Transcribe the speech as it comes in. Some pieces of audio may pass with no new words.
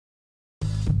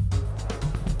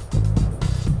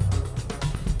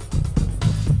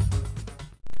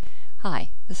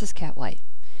This is Kat White,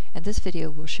 and this video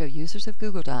will show users of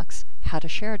Google Docs how to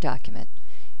share a document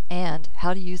and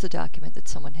how to use a document that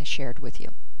someone has shared with you.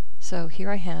 So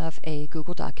here I have a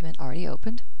Google document already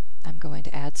opened. I'm going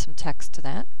to add some text to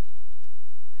that,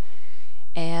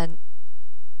 and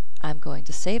I'm going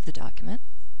to save the document,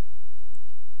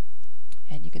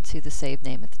 and you can see the save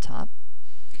name at the top.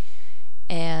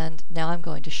 And now I'm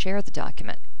going to share the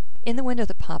document. In the window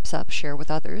that pops up, Share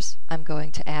with Others, I'm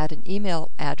going to add an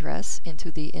email address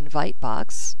into the invite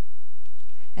box,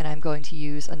 and I'm going to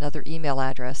use another email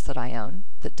address that I own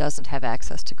that doesn't have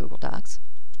access to Google Docs.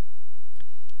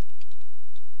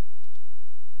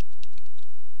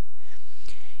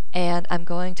 And I'm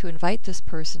going to invite this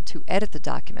person to edit the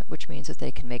document, which means that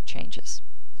they can make changes.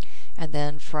 And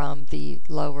then from the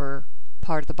lower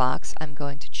part of the box, I'm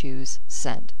going to choose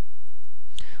Send.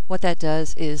 What that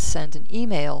does is send an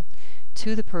email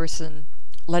to the person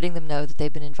letting them know that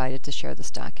they've been invited to share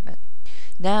this document.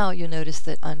 Now you'll notice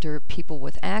that under People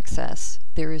with Access,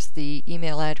 there is the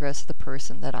email address of the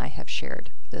person that I have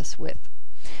shared this with.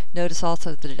 Notice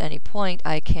also that at any point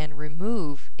I can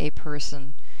remove a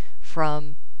person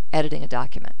from editing a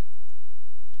document.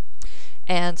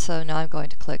 And so now I'm going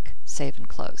to click Save and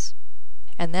Close.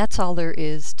 And that's all there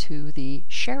is to the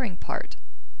sharing part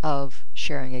of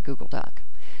sharing a Google Doc.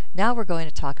 Now we're going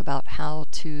to talk about how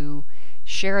to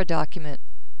share a document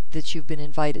that you've been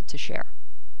invited to share.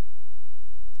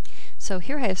 So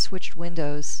here I have switched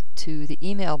windows to the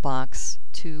email box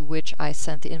to which I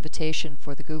sent the invitation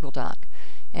for the Google Doc.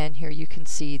 And here you can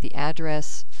see the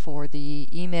address for the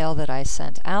email that I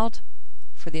sent out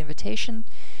for the invitation,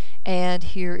 and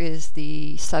here is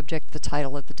the subject, the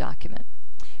title of the document.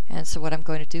 And so what I'm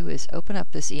going to do is open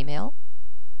up this email.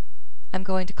 I'm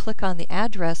going to click on the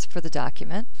address for the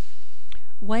document.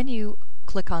 When you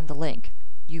click on the link,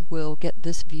 you will get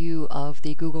this view of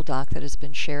the Google Doc that has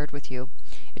been shared with you.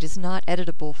 It is not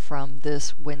editable from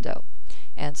this window.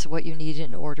 And so what you need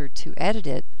in order to edit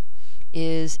it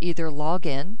is either log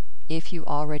in. If you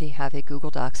already have a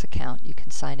Google Docs account, you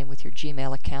can sign in with your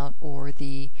Gmail account or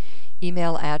the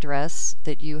email address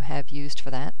that you have used for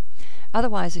that.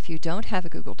 Otherwise, if you don't have a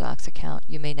Google Docs account,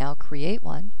 you may now create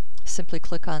one. Simply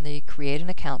click on the Create an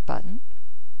Account button,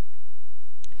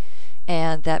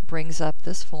 and that brings up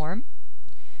this form.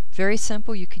 Very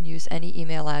simple. You can use any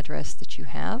email address that you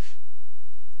have.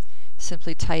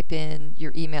 Simply type in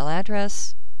your email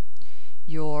address,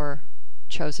 your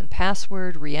chosen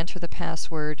password, re-enter the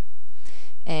password,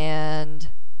 and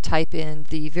type in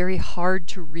the very hard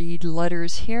to read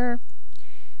letters here.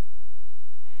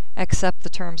 Accept the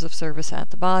terms of service at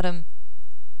the bottom,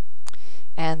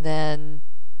 and then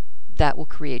that will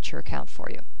create your account for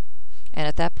you. And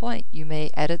at that point, you may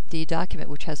edit the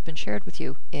document which has been shared with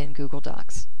you in Google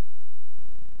Docs.